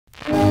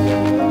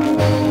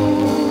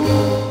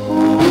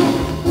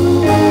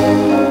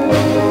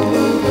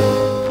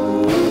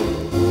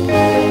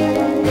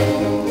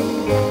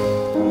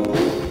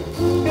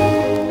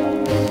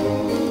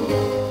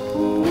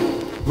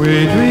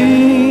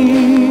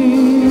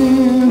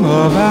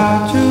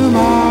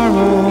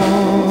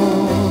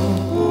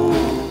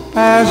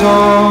as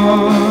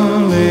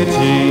only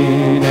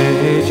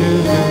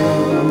teenagers do.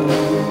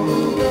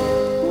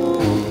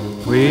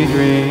 We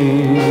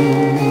dream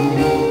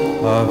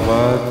of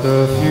what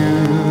the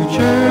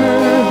future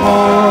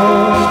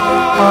holds,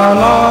 our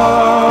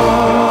love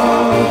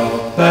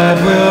that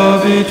will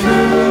be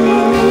true.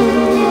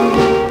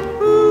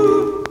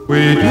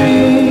 We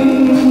dream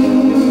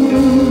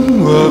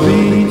we'll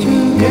be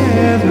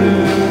together,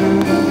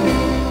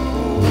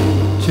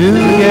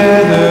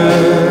 together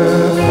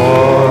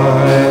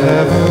forevermore,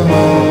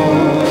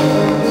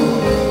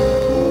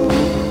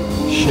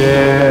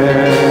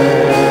 sharing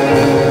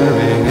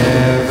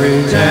every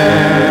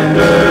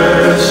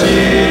tender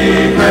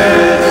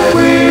secret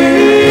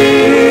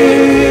we've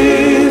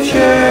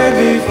shared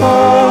before.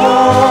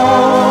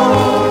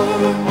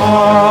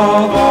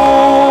 Although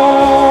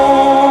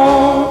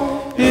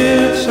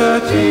it's a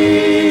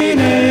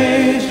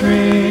teenage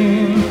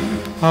dream,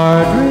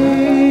 our dreams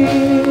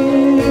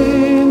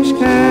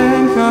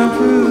can come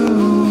true.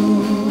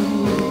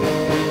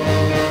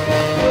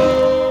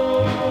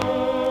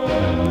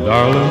 And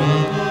darling,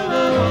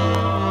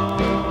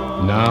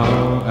 now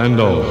and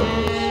always,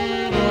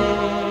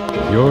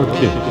 your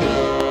kiss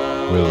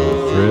will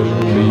thrill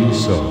me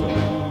so.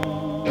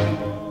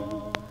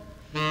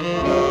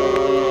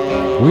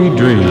 We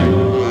dream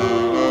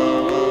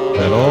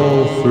that all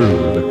through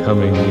the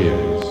coming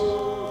years,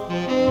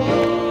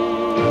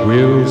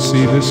 we'll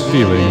see this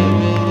feeling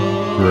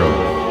grow.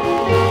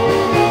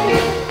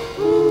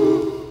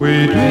 We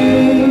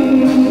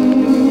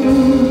dream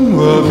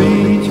we'll be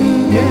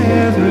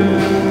together,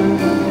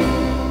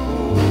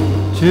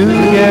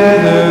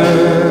 together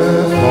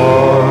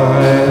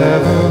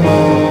forevermore,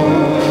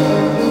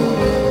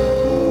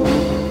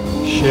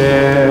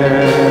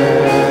 sharing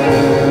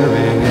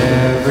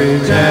every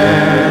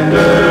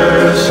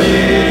tender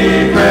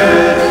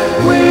secret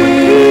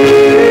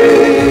we've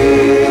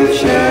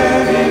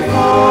shared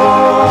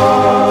before.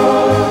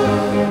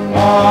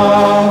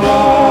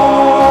 Although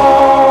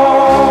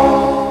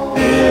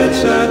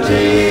it's a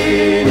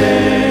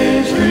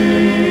teenage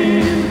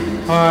dream,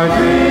 our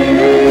dream